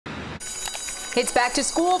It's back to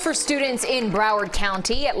school for students in Broward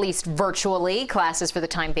County, at least virtually. Classes for the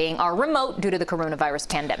time being are remote due to the coronavirus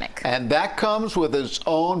pandemic. And that comes with its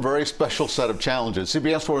own very special set of challenges.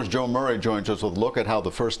 CBS 4's Joan Murray joins us with a look at how the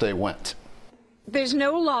first day went. There's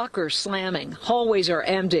no lockers slamming. Hallways are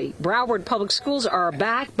empty. Broward public schools are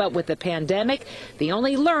back, but with the pandemic, the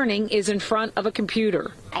only learning is in front of a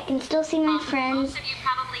computer. I can still see my friends,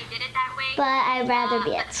 but I'd rather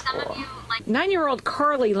be at school. 9-year-old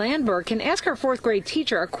Carly Landberg can ask her 4th grade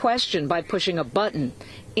teacher a question by pushing a button.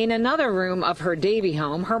 In another room of her Davie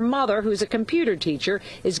home, her mother, who's a computer teacher,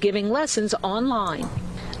 is giving lessons online.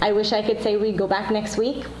 I wish I could say we'd go back next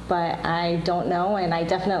week, but I don't know, and I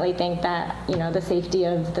definitely think that, the safety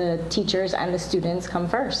of the teachers and the students come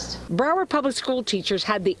first. Broward public school teachers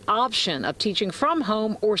had the option of teaching from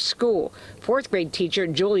home or school. 4th grade teacher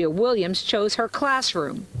Julia Williams chose her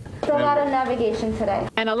classroom. A lot of navigation today.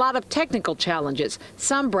 And a lot of technical challenges.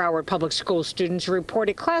 Some Broward public school students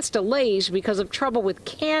reported class delays because of trouble with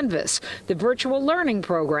Canvas, the virtual learning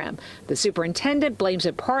program. The superintendent blames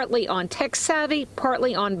it partly on tech savvy,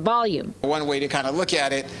 partly on volume. One way to kind of look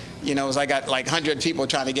at it, is I got like 100 people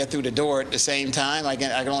trying to get through the door at the same time. I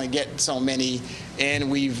can only get so many,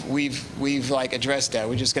 and we've like addressed that.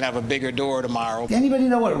 We're just gonna have a bigger door tomorrow. Anybody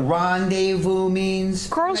know what rendezvous means?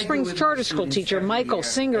 Coral Springs charter school teacher Michael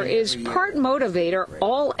Singer is part motivator,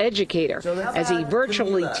 all educator, as he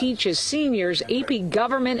virtually teaches seniors AP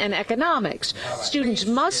government and economics. Students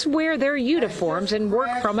must wear their uniforms and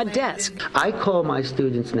work from a desk. I call my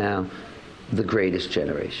students now the greatest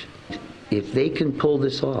generation. If they can pull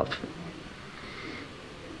this off,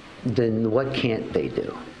 then what can't they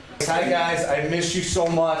do? Hi guys, I miss you so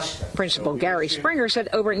much. Principal Gary Springer said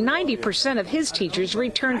over 90% of his teachers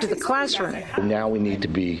returned to the classroom. Now we need to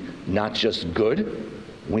be not just good,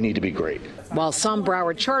 we need to be great. While some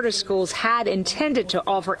Broward charter schools had intended to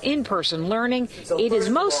offer in-person learning, it is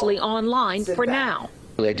mostly online for now.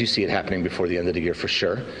 I do see it happening before the end of the year for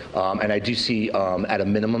sure. And I do see, at a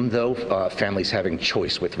minimum, though, families having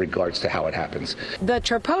choice with regards to how it happens. The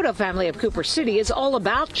Trapoto family of Cooper City is all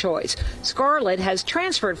about choice. Scarlett has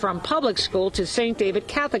transferred from public school to St. David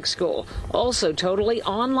Catholic School, also totally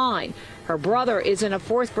online. Her brother is in a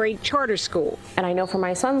 4th grade charter school. And I know for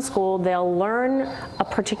my son's school, they'll learn a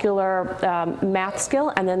particular math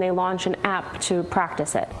skill, and then they launch an app to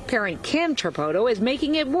practice it. Parent Kim Trapoto is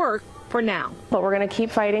making it work for now. But we're going to keep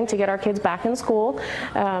fighting to get our kids back in school.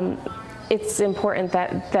 It's important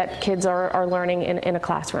that kids are learning in a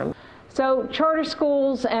classroom. So charter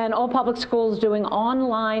schools and all public schools doing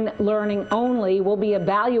online learning only will be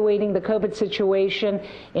evaluating the COVID situation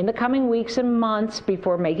in the coming weeks and months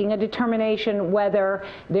before making a determination whether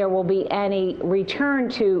there will be any return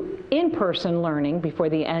to in-person learning before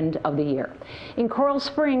the end of the year. In Coral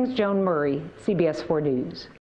Springs, Joan Murray, CBS 4 News.